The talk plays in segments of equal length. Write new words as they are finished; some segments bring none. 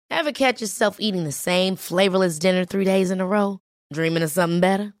Ever catch yourself eating the same flavorless dinner 3 days in a row? Dreaming of something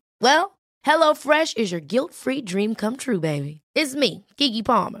better? Well, HelloFresh is your guilt-free dream come true, baby. It's me, Keke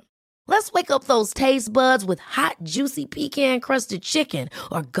Palmer. Let's wake up those taste buds with hot, juicy pecan-crusted chicken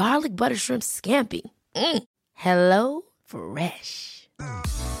or garlic butter shrimp scampi. Hello Fresh.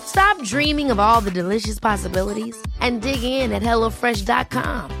 Stop dreaming of all the delicious possibilities and dig in at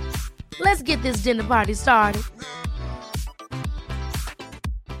HelloFresh.com. Let's get this dinner party started.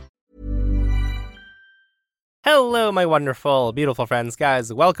 Hello, my wonderful, beautiful friends,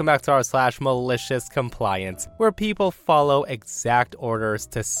 guys. Welcome back to our /MaliciousCompliance, where people follow exact orders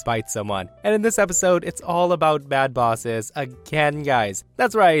to spite someone. And in this episode, it's all about bad bosses again, guys.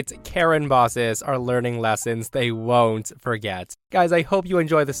 That's right, Karen bosses are learning lessons they won't forget. Guys, I hope you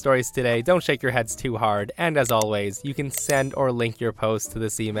enjoy the stories today. Don't shake your heads too hard. And as always, you can send or link your post to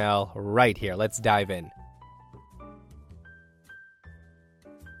this email right here. Let's dive in.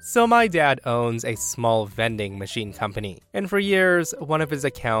 So my dad owns a small vending machine company, and for years, one of his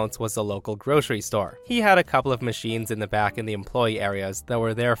accounts was a local grocery store. He had a couple of machines in the back in the employee areas that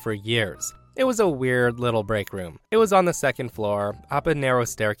were there for years. It was a weird little break room. It was on the second floor, up a narrow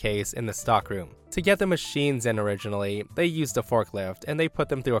staircase in the stock room. To get the machines in originally, they used a forklift and they put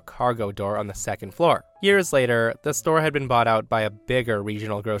them through a cargo door on the second floor. Years later, the store had been bought out by a bigger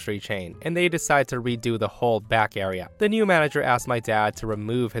regional grocery chain, and they decided to redo the whole back area. The new manager asked my dad to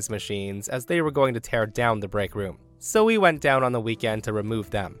remove his machines as they were going to tear down the break room. So we went down on the weekend to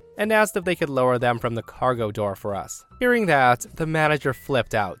remove them, and asked if they could lower them from the cargo door for us. Hearing that, the manager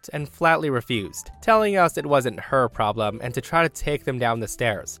flipped out and flatly refused, telling us it wasn't her problem and to try to take them down the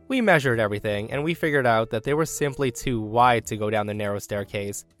stairs. We measured everything, and we figured out that they were simply too wide to go down the narrow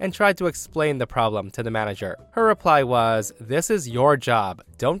staircase, and tried to explain the problem to the manager. Her reply was, "This is your job.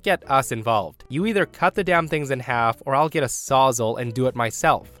 Don't get us involved. You either cut the damn things in half or I'll get a sawzall and do it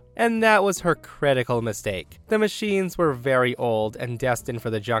myself." And that was her critical mistake. The machines were very old and destined for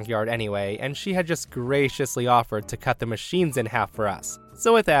the junkyard anyway, and she had just graciously offered to cut the machines in half for us.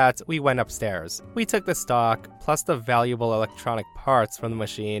 So with that, we went upstairs. We took the stock, plus the valuable electronic parts from the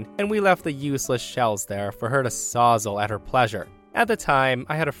machine, and we left the useless shells there for her to sawzall at her pleasure. At the time,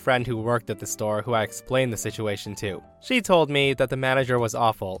 I had a friend who worked at the store who I explained the situation to. She told me that the manager was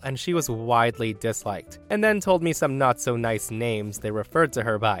awful and she was widely disliked, and then told me some not-so-nice names they referred to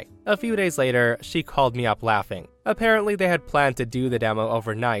her by. A few days later, she called me up laughing. Apparently, they had planned to do the demo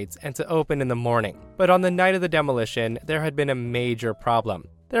overnight and to open in the morning. But on the night of the demolition, there had been a major problem.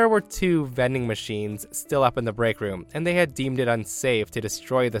 There were 2 vending machines still up in the break room, and they had deemed it unsafe to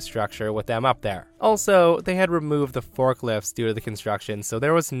destroy the structure with them up there. Also, they had removed the forklifts due to the construction, so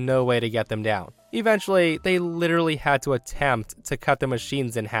there was no way to get them down. Eventually, they literally had to attempt to cut the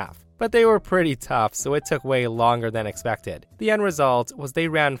machines in half. But they were pretty tough, so it took way longer than expected. The end result was they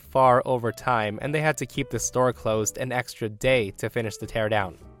ran far over time, and they had to keep the store closed an extra day to finish the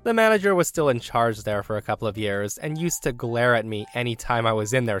teardown. The manager was still in charge there for a couple of years and used to glare at me anytime I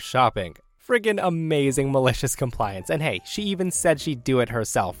was in there shopping. Friggin' amazing malicious compliance. And hey, she even said she'd do it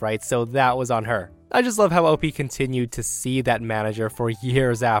herself, right? So that was on her. I just love how OP continued to see that manager for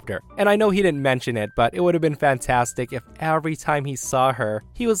years after. And I know he didn't mention it, but it would have been fantastic if every time he saw her,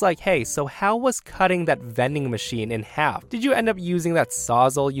 he was like, "Hey, so how was cutting that vending machine in half? Did you end up using that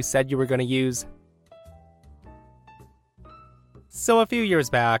sawzall you said you were going to use?" So a few years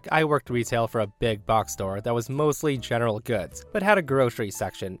back, I worked retail for a big box store that was mostly general goods, but had a grocery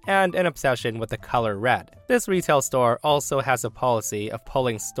section and an obsession with the color red. This retail store also has a policy of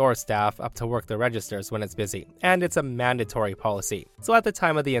pulling store staff up to work the registers when it's busy, and it's a mandatory policy. So at the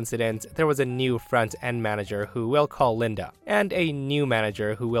time of the incident, there was a new front-end manager who we'll call Linda, and a new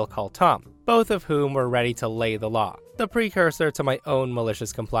manager who we'll call Tom, both of whom were ready to lay the law. The precursor to my own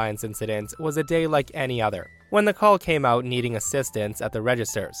malicious compliance incident was a day like any other. When the call came out needing assistance at the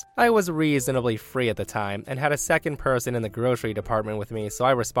registers, I was reasonably free at the time and had a second person in the grocery department with me, so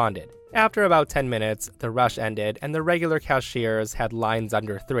I responded. After about 10 minutes, the rush ended and the regular cashiers had lines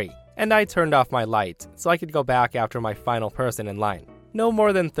under 3, and I turned off my light so I could go back after my final person in line. No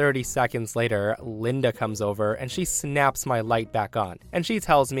more than 30 seconds later, Linda comes over and she snaps my light back on. And she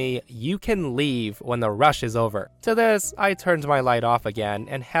tells me, "You can leave when the rush is over." To this, I turned my light off again,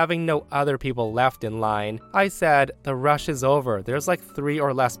 and having no other people left in line, I said, "The rush is over. There's like 3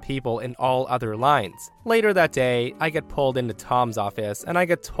 or less people in all other lines." Later that day, I get pulled into Tom's office and I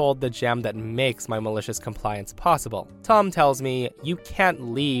get told the gem that makes my malicious compliance possible. Tom tells me, "You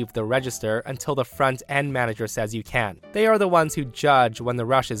can't leave the register until the front end manager says you can. They are the ones who judge when the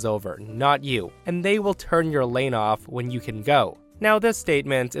rush is over, not you, and they will turn your lane off when you can go." Now, this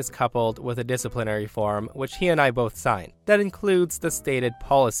statement is coupled with a disciplinary form, which he and I both sign, that includes the stated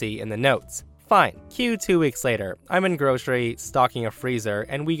policy in the notes. Fine. Cue 2 weeks later. I'm in grocery, stocking a freezer,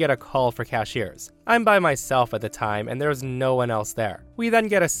 and we get a call for cashiers. I'm by myself at the time, and there's no one else there. We then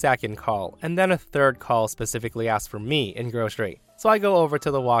get a second call, and then a third call specifically asks for me in grocery. So I go over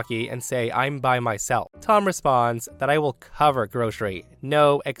to the walkie and say I'm by myself. Tom responds that I will cover grocery,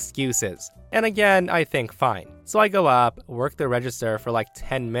 no excuses. And again, I think fine. So I go up, work the register for like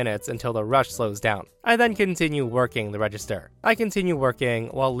 10 minutes until the rush slows down. I then continue working the register. I continue working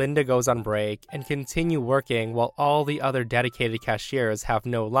while Linda goes on break and continue working while all the other dedicated cashiers have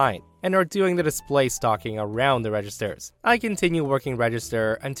no line and are doing the display stocking around the registers. I continue working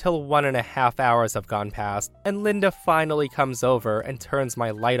register until 1.5 hours have gone past, and Linda finally comes over and turns my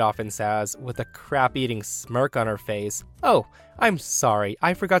light off and says, with a crap-eating smirk on her face, "Oh, I'm sorry,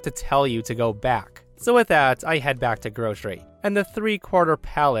 I forgot to tell you to go back." So with that, I head back to grocery, and the 3/4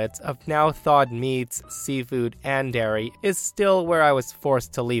 pallet of now thawed meats, seafood, and dairy is still where I was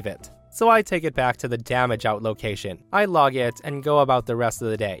forced to leave it. So I take it back to the damage out location. I log it and go about the rest of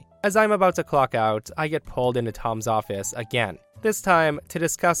the day. As I'm about to clock out, I get pulled into Tom's office again. This time to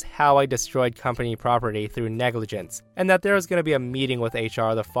discuss how I destroyed company property through negligence, and that there is going to be a meeting with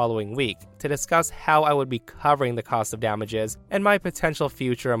HR the following week to discuss how I would be covering the cost of damages, and my potential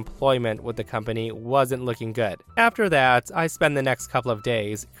future employment with the company wasn't looking good. After that, I spend the next couple of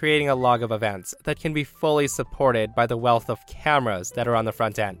days creating a log of events that can be fully supported by the wealth of cameras that are on the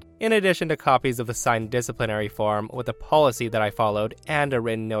front end, in addition to copies of the signed disciplinary form with a policy that I followed and a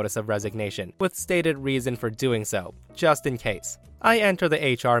written notice of resignation, with stated reason for doing so, just in case. I enter the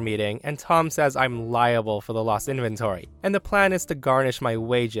HR meeting, and Tom says I'm liable for the lost inventory, and the plan is to garnish my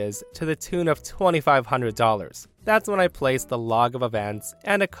wages to the tune of $2,500. That's when I place the log of events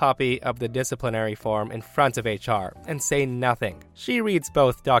and a copy of the disciplinary form in front of HR and say nothing. She reads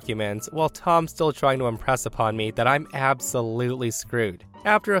both documents while Tom's still trying to impress upon me that I'm absolutely screwed.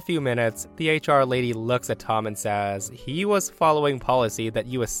 After a few minutes, the HR lady looks at Tom and says he was following policy that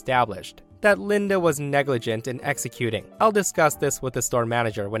you established, that Linda was negligent in executing. I'll discuss this with the store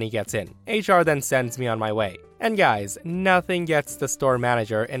manager when he gets in. HR then sends me on my way. And guys, nothing gets the store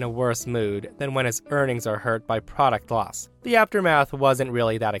manager in a worse mood than when his earnings are hurt by product loss. The aftermath wasn't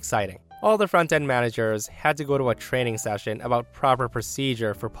really that exciting. All the front-end managers had to go to a training session about proper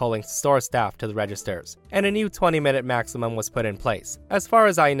procedure for pulling store staff to the registers, and a new 20-minute maximum was put in place. As far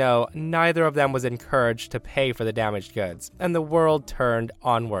as I know, neither of them was encouraged to pay for the damaged goods, and the world turned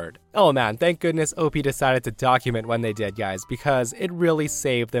onward. Oh man, thank goodness OP decided to document when they did, guys, because it really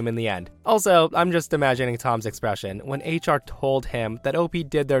saved them in the end. Also, I'm just imagining Tom's expression when HR told him that OP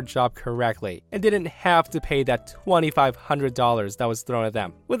did their job correctly and didn't have to pay that $2,500 that was thrown at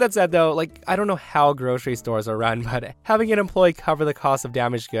them. With that said though, I don't know how grocery stores are run, but having an employee cover the cost of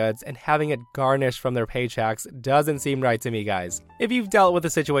damaged goods and having it garnished from their paychecks doesn't seem right to me, guys. If you've dealt with a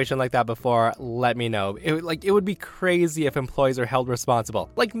situation like that before, let me know. It would be crazy if employees are held responsible.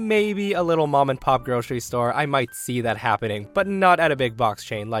 Maybe a little mom and pop grocery store, I might see that happening, but not at a big box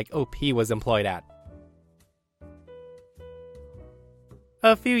chain like OP was employed at.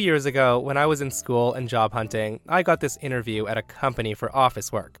 A few years ago, when I was in school and job hunting, I got this interview at a company for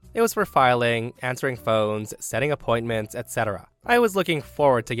office work. It was for filing, answering phones, setting appointments, etc. I was looking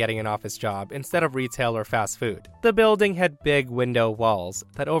forward to getting an office job instead of retail or fast food. The building had big window walls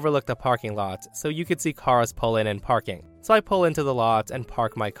that overlooked the parking lot, so you could see cars pull in and parking. So I pull into the lot and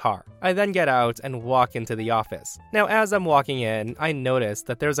park my car. I then get out and walk into the office. Now, as I'm walking in, I notice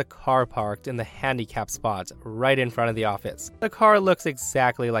that there's a car parked in the handicap spot right in front of the office. The car looks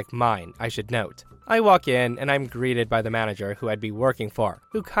exactly like mine, I should note. I walk in and I'm greeted by the manager who I'd be working for,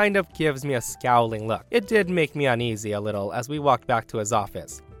 who kind of gives me a scowling look. It did make me uneasy a little as we walked back to his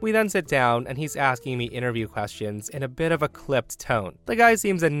office. We then sit down and he's asking me interview questions in a bit of a clipped tone. The guy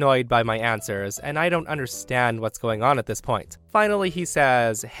seems annoyed by my answers and I don't understand what's going on at this point. Finally, he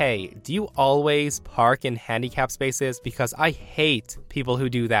says, "Hey, do you always park in handicap spaces? Because I hate people who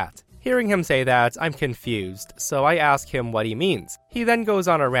do that." Hearing him say that, I'm confused, so I ask him what he means. He then goes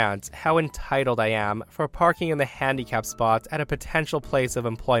on a rant how entitled I am for parking in the handicap spot at a potential place of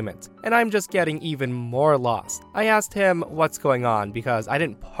employment, and I'm just getting even more lost. I asked him what's going on because I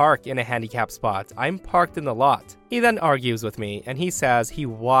didn't park in a handicap spot, I'm parked in the lot. He then argues with me, and he says he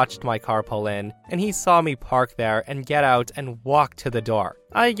watched my car pull in, and he saw me park there and get out and walk to the door.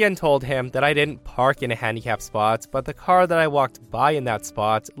 I again told him that I didn't park in a handicap spot, but the car that I walked by in that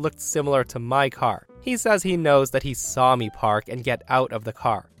spot looked similar to my car. He says he knows that he saw me park and get out of the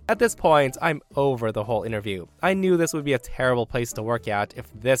car. At this point, I'm over the whole interview. I knew this would be a terrible place to work at if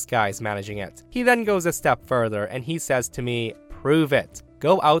this guy's managing it. He then goes a step further and he says to me, prove it.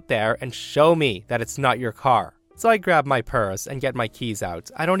 Go out there and show me that it's not your car. So I grab my purse and get my keys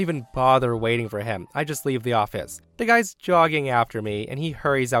out. I don't even bother waiting for him. I just leave the office. The guy's jogging after me and he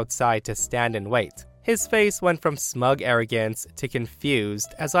hurries outside to stand and wait. His face went from smug arrogance to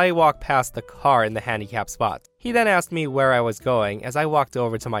confused as I walked past the car in the handicap spot. He then asked me where I was going as I walked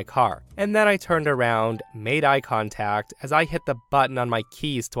over to my car. And then I turned around, made eye contact as I hit the button on my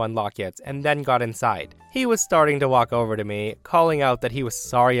keys to unlock it, and then got inside. He was starting to walk over to me, calling out that he was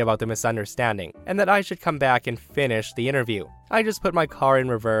sorry about the misunderstanding, and that I should come back and finish the interview. I just put my car in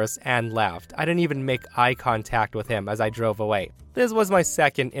reverse and left. I didn't even make eye contact with him as I drove away. This was my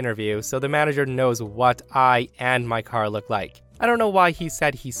second interview, so the manager knows what I and my car look like. I don't know why he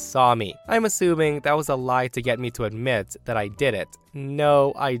said he saw me. I'm assuming that was a lie to get me to admit that I did it.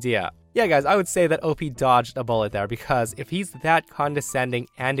 No idea. Yeah, guys, I would say that OP dodged a bullet there because if he's that condescending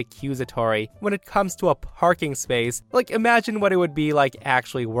and accusatory when it comes to a parking space, imagine what it would be like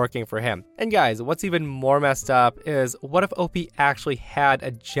actually working for him. And guys, what's even more messed up is what if OP actually had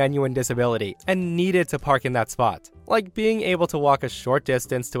a genuine disability and needed to park in that spot? Being able to walk a short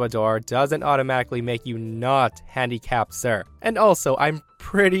distance to a door doesn't automatically make you not handicapped, sir. And also, I'm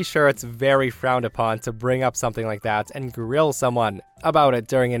pretty sure it's very frowned upon to bring up something like that and grill someone about it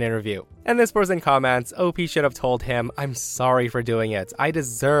during an interview. And this person comments, OP should have told him, I'm sorry for doing it. I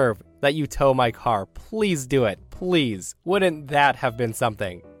deserve that you tow my car. Please do it. Please. Wouldn't that have been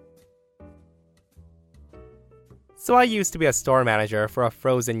something? So I used to be a store manager for a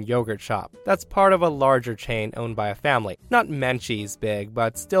frozen yogurt shop. That's part of a larger chain owned by a family. Not Menchie's big,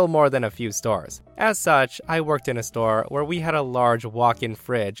 but still more than a few stores. As such, I worked in a store where we had a large walk-in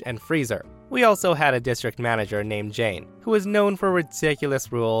fridge and freezer. We also had a district manager named Jane, who was known for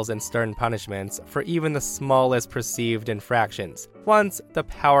ridiculous rules and stern punishments for even the smallest perceived infractions. Once, the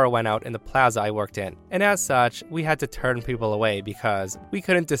power went out in the plaza I worked in, and as such, we had to turn people away because we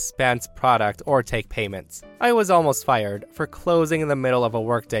couldn't dispense product or take payments. I was almost fired for closing in the middle of a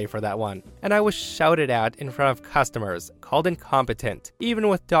workday for that one, and I was shouted at in front of customers, called incompetent, even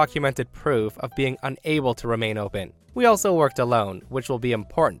with documented proof of being unable to remain open. We also worked alone, which will be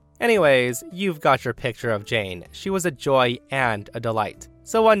important. Anyways, you've got your picture of Jane. She was a joy and a delight.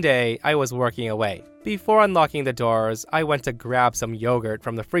 So one day, I was working away. Before unlocking the doors, I went to grab some yogurt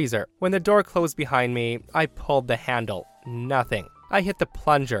from the freezer. When the door closed behind me, I pulled the handle. Nothing. I hit the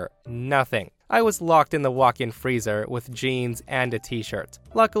plunger. Nothing. I was locked in the walk-in freezer with jeans and a t-shirt.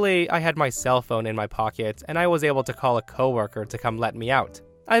 Luckily, I had my cell phone in my pocket, and I was able to call a coworker to come let me out.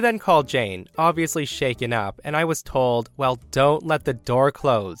 I then called Jane, obviously shaken up, and I was told, well, don't let the door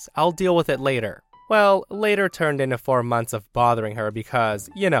close. I'll deal with it later. Well, later turned into 4 months of bothering her because,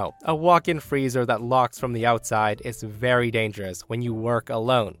 a walk-in freezer that locks from the outside is very dangerous when you work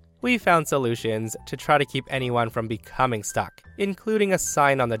alone. We found solutions to try to keep anyone from becoming stuck, including a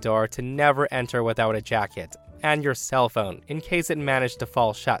sign on the door to never enter without a jacket, and your cell phone in case it managed to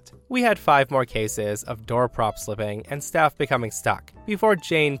fall shut. We had 5 more cases of door prop slipping and staff becoming stuck before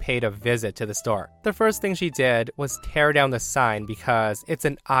Jane paid a visit to the store. The first thing she did was tear down the sign because it's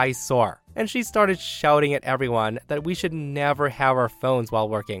an eyesore. And she started shouting at everyone that we should never have our phones while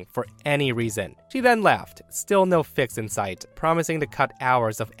working for any reason. She then left, still no fix in sight, promising to cut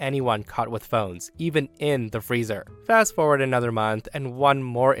hours of anyone caught with phones, even in the freezer. Fast forward another month and one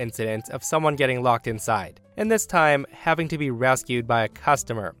more incident of someone getting locked inside, and this time having to be rescued by a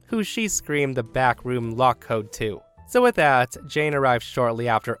customer who she screamed the back room lock code to. So with that, Jane arrived shortly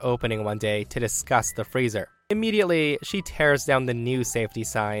after opening one day to discuss the freezer. Immediately, she tears down the new safety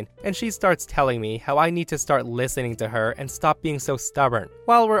sign, and she starts telling me how I need to start listening to her and stop being so stubborn.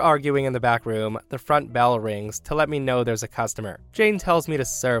 While we're arguing in the back room, the front bell rings to let me know there's a customer. Jane tells me to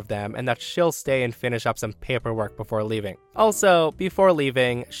serve them and that she'll stay and finish up some paperwork before leaving. Also, before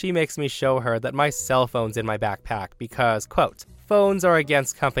leaving, she makes me show her that my cell phone's in my backpack because, quote, phones are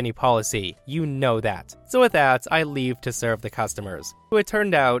against company policy. You know that. So with that, I leave to serve the customers, who it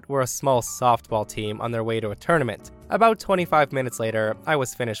turned out were a small softball team on their way to a tournament. About 25 minutes later, I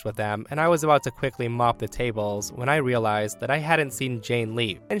was finished with them, and I was about to quickly mop the tables when I realized that I hadn't seen Jane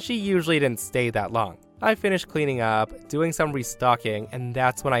leave, and she usually didn't stay that long. I finished cleaning up, doing some restocking, and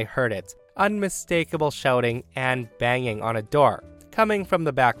that's when I heard it. Unmistakable shouting and banging on a door, coming from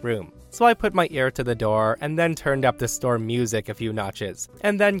the back room. So I put my ear to the door and then turned up the store music a few notches,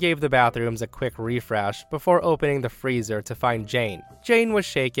 and then gave the bathrooms a quick refresh before opening the freezer to find Jane. Jane was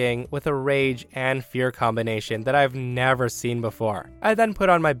shaking with a rage and fear combination that I've never seen before. I then put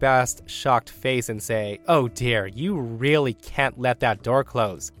on my best shocked face and say, "Oh dear, you really can't let that door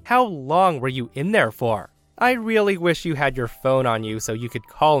close. How long were you in there for? I really wish you had your phone on you so you could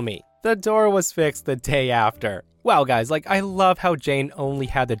call me." The door was fixed the day after. Wow, guys, I love how Jane only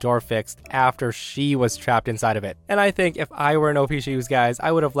had the door fixed after she was trapped inside of it. And I think if I were in OP's shoes, guys,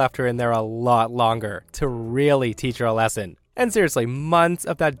 I would have left her in there a lot longer to really teach her a lesson. And seriously, months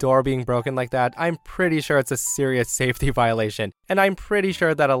of that door being broken like that, I'm pretty sure it's a serious safety violation. And I'm pretty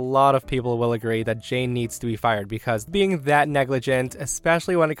sure that a lot of people will agree that Jane needs to be fired because being that negligent,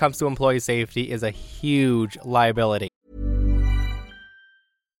 especially when it comes to employee safety, is a huge liability.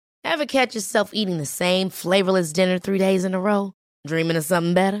 Ever catch yourself eating the same flavorless dinner 3 days in a row? Dreaming of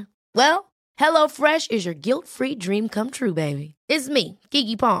something better? Well, HelloFresh is your guilt-free dream come true, baby. It's me,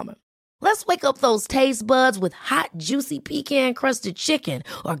 Keke Palmer. Let's wake up those taste buds with hot, juicy pecan-crusted chicken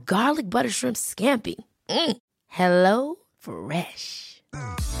or garlic butter shrimp scampi. Hello Fresh.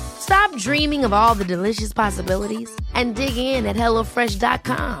 Stop dreaming of all the delicious possibilities and dig in at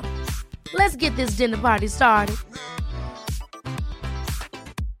HelloFresh.com. Let's get this dinner party started.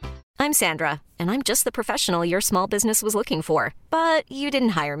 I'm Sandra, and I'm just the professional your small business was looking for. But you didn't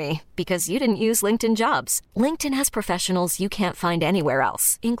hire me because you didn't use LinkedIn Jobs. LinkedIn has professionals you can't find anywhere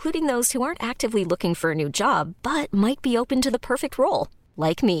else, including those who aren't actively looking for a new job, but might be open to the perfect role,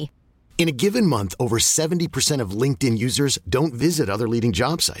 like me. In a given month, over 70% of LinkedIn users don't visit other leading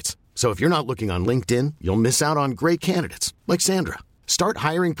job sites. So if you're not looking on LinkedIn, you'll miss out on great candidates like Sandra. Start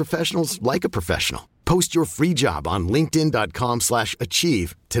hiring professionals like a professional. Post your free job on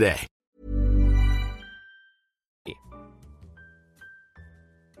linkedin.com/achieve today.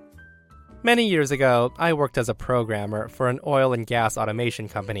 Many years ago, I worked as a programmer for an oil and gas automation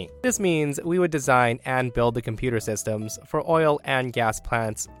company. This means we would design and build the computer systems for oil and gas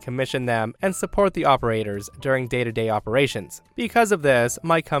plants, commission them, and support the operators during day-to-day operations. Because of this,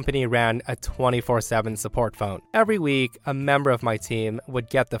 my company ran a 24/7 support phone. Every week, a member of my team would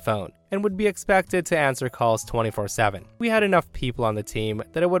get the phone and would be expected to answer calls 24/7. We had enough people on the team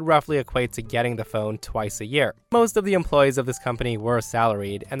that it would roughly equate to getting the phone twice a year. Most of the employees of this company were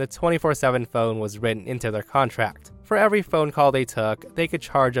salaried, and the 24/7 phone was written into their contract. For every phone call they took, they could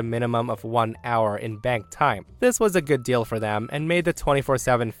charge a minimum of 1 hour in bank time. This was a good deal for them and made the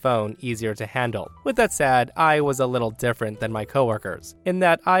 24/7 phone easier to handle. With that said, I was a little different than my coworkers, in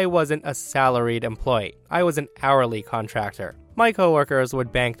that I wasn't a salaried employee. I was an hourly contractor. My coworkers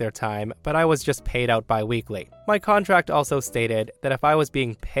would bank their time, but I was just paid out bi-weekly. My contract also stated that if I was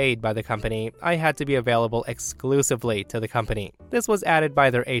being paid by the company, I had to be available exclusively to the company. This was added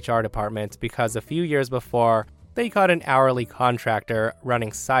by their HR department because a few years before, they caught an hourly contractor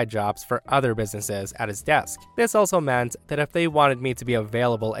running side jobs for other businesses at his desk. This also meant that if they wanted me to be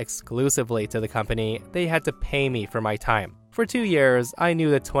available exclusively to the company, they had to pay me for my time. For 2 years, I knew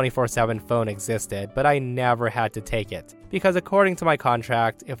the 24/7 phone existed, but I never had to take it. Because according to my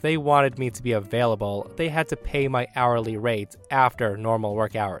contract, if they wanted me to be available, they had to pay my hourly rate after normal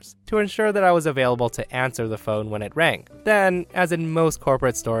work hours to ensure that I was available to answer the phone when it rang. Then, as in most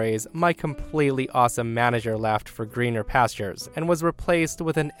corporate stories, my completely awesome manager left for greener pastures and was replaced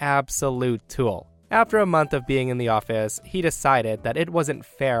with an absolute tool. After a month of being in the office, he decided that it wasn't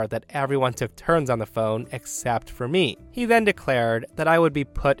fair that everyone took turns on the phone except for me. He then declared that I would be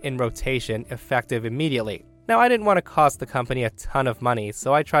put in rotation effective immediately. Now, I didn't want to cost the company a ton of money,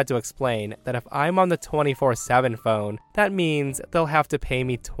 so I tried to explain that if I'm on the 24/7 phone, that means they'll have to pay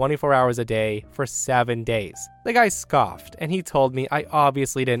me 24 hours a day for 7 days. The guy scoffed, and he told me I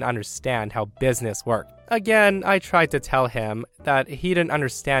obviously didn't understand how business worked. Again, I tried to tell him that he didn't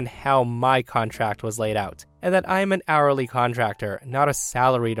understand how my contract was laid out, and that I'm an hourly contractor, not a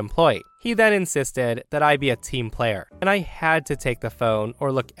salaried employee. He then insisted that I be a team player, and I had to take the phone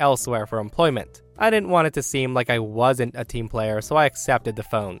or look elsewhere for employment. I didn't want it to seem like I wasn't a team player, so I accepted the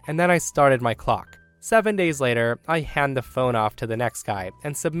phone, and then I started my clock. 7 days later, I hand the phone off to the next guy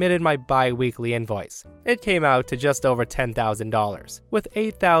and submitted my bi-weekly invoice. It came out to just over $10,000, with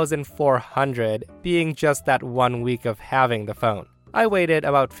 $8,400 being just that 1 week of having the phone. I waited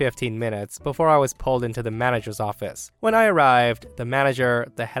about 15 minutes before I was pulled into the manager's office. When I arrived, the manager,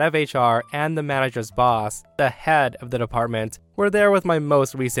 the head of HR, and the manager's boss, the head of the department, were there with my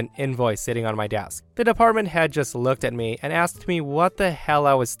most recent invoice sitting on my desk. The department head just looked at me and asked me what the hell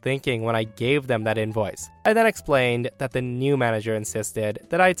I was thinking when I gave them that invoice. I then explained that the new manager insisted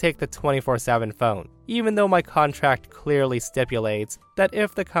that I take the 24/7 phone, even though my contract clearly stipulates that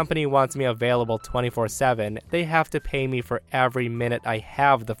if the company wants me available 24/7, they have to pay me for every minute I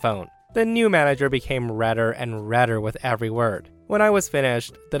have the phone. The new manager became redder and redder with every word. When I was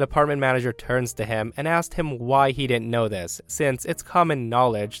finished, the department manager turns to him and asked him why he didn't know this, since it's common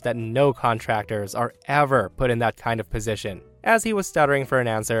knowledge that no contractors are ever put in that kind of position. As he was stuttering for an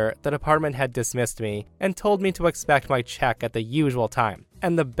answer, the department had dismissed me and told me to expect my check at the usual time.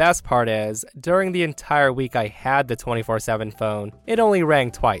 And the best part is, during the entire week I had the 24/7 phone, it only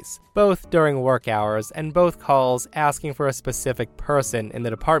rang twice, both during work hours and both calls asking for a specific person in the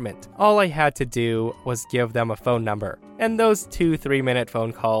department. All I had to do was give them a phone number. And those 2 3-minute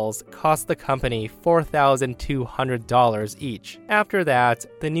phone calls cost the company $4,200 each. After that,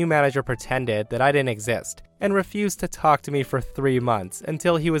 the new manager pretended that I didn't exist and refused to talk to me for 3 months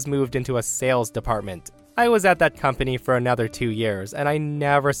until he was moved into a sales department. I was at that company for another 2 years, and I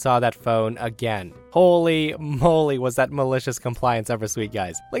never saw that phone again. Holy moly, was that malicious compliance ever sweet,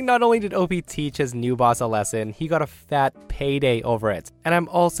 guys. Like, not only did OP teach his new boss a lesson, he got a fat payday over it. And I'm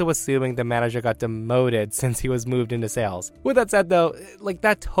also assuming the manager got demoted since he was moved into sales. With that said though, like,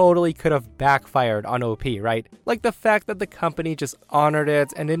 that totally could have backfired on OP, right? Like, the fact that the company just honored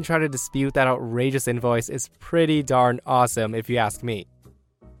it and didn't try to dispute that outrageous invoice is pretty darn awesome if you ask me.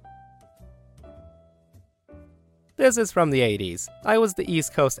 This is from the 80s. I was the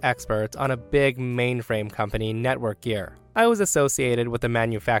East Coast expert on a big mainframe company, Network Gear. I was associated with a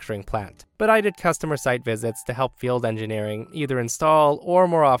manufacturing plant, but I did customer site visits to help field engineering either install or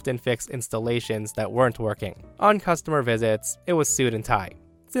more often fix installations that weren't working. On customer visits, it was suit and tie.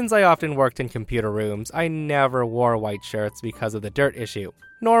 Since I often worked in computer rooms, I never wore white shirts because of the dirt issue.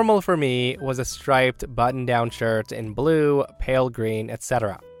 Normal for me was a striped button-down shirt in blue, pale green,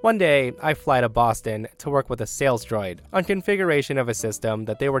 etc. One day, I fly to Boston to work with a sales droid on configuration of a system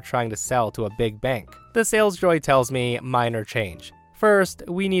that they were trying to sell to a big bank. The sales droid tells me minor change. First,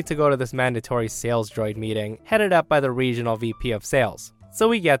 we need to go to this mandatory sales droid meeting headed up by the regional VP of sales. So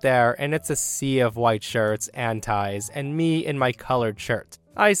we get there, and it's a sea of white shirts and ties, and me in my colored shirt.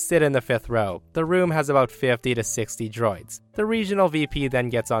 I sit in the 5th row. The room has about 50 to 60 droids. The regional VP then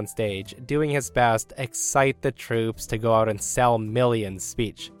gets on stage, doing his best excite the troops to go out and sell millions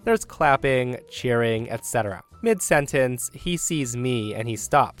speech. There's clapping, cheering, etc. Mid-sentence, he sees me and he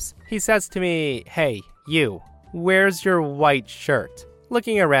stops. He says to me, "Hey, you, where's your white shirt?"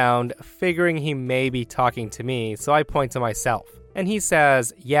 Looking around, figuring he may be talking to me, so I point to myself. And he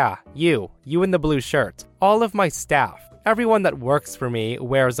says, "Yeah, you in the blue shirt. All of my staff, everyone that works for me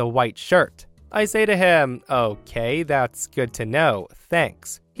wears a white shirt." I say to him, "Okay, that's good to know.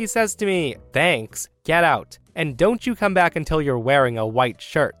 Thanks." He says to me, "Thanks? Get out. And don't you come back until you're wearing a white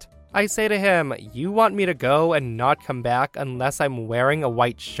shirt." I say to him, "You want me to go and not come back unless I'm wearing a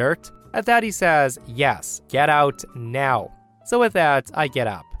white shirt?" At that he says, "Yes, get out now." So with that, I get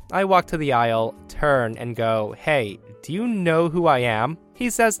up. I walk to the aisle, turn, and go, "Hey, do you know who I am?" He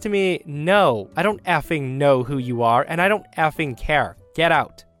says to me, "No, I don't effing know who you are, and I don't effing care. Get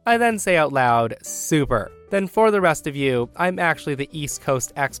out." I then say out loud, "Super. Then for the rest of you, I'm actually the East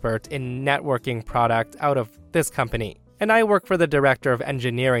Coast expert in networking product out of this company, and I work for the director of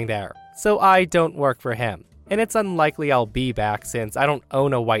engineering there, so I don't work for him. And it's unlikely I'll be back since I don't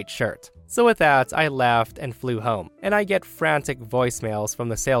own a white shirt." So with that, I left and flew home, and I get frantic voicemails from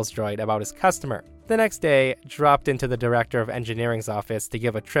the sales droid about his customer. The next day, dropped into the director of engineering's office to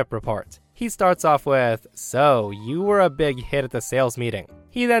give a trip report. He starts off with, "So, you were a big hit at the sales meeting."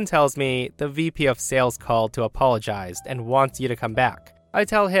 He then tells me the VP of sales called to apologize and wants you to come back. I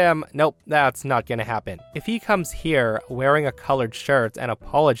tell him, nope, that's not gonna happen. If he comes here wearing a colored shirt and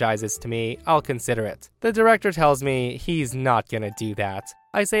apologizes to me, I'll consider it. The director tells me he's not gonna do that.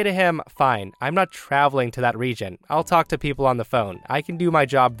 I say to him, fine, I'm not traveling to that region. I'll talk to people on the phone. I can do my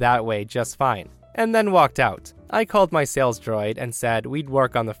job that way just fine. And then walked out. I called my sales droid and said we'd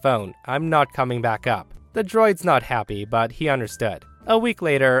work on the phone. I'm not coming back up. The droid's not happy, but he understood. A week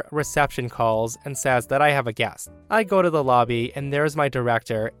later, reception calls and says that I have a guest. I go to the lobby and there's my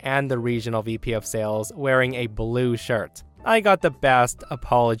director and the regional VP of sales wearing a blue shirt. I got the best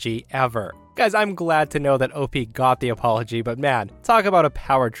apology ever. Guys, I'm glad to know that OP got the apology, but man, talk about a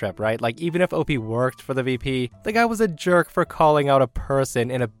power trip, right? Like, even if OP worked for the VP, the guy was a jerk for calling out a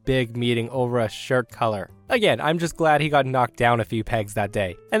person in a big meeting over a shirt color. Again, I'm just glad he got knocked down a few pegs that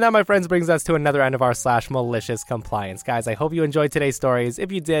day. And that, my friends, brings us to another end of our /malicious compliance. Guys, I hope you enjoyed today's stories.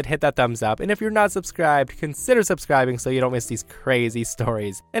 If you did, hit that thumbs up. And if you're not subscribed, consider subscribing so you don't miss these crazy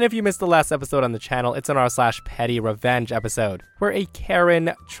stories. And if you missed the last episode on the channel, it's on our /petty revenge episode, where a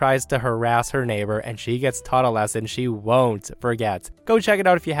Karen tries to harass her neighbor and she gets taught a lesson she won't forget. Go check it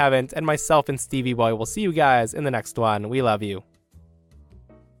out if you haven't. And myself and Stevie Boy will see you guys in the next one. We love you.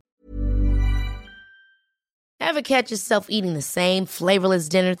 Ever catch yourself eating the same flavorless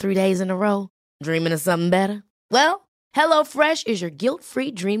dinner 3 days in a row? Dreaming of something better? Well, HelloFresh is your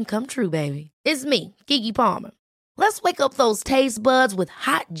guilt-free dream come true, baby. It's me, Keke Palmer. Let's wake up those taste buds with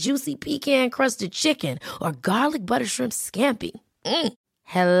hot, juicy pecan-crusted chicken or garlic butter shrimp scampi.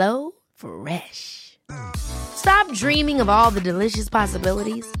 Hello Fresh. Stop dreaming of all the delicious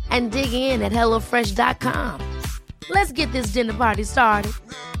possibilities and dig in at HelloFresh.com. Let's get this dinner party started.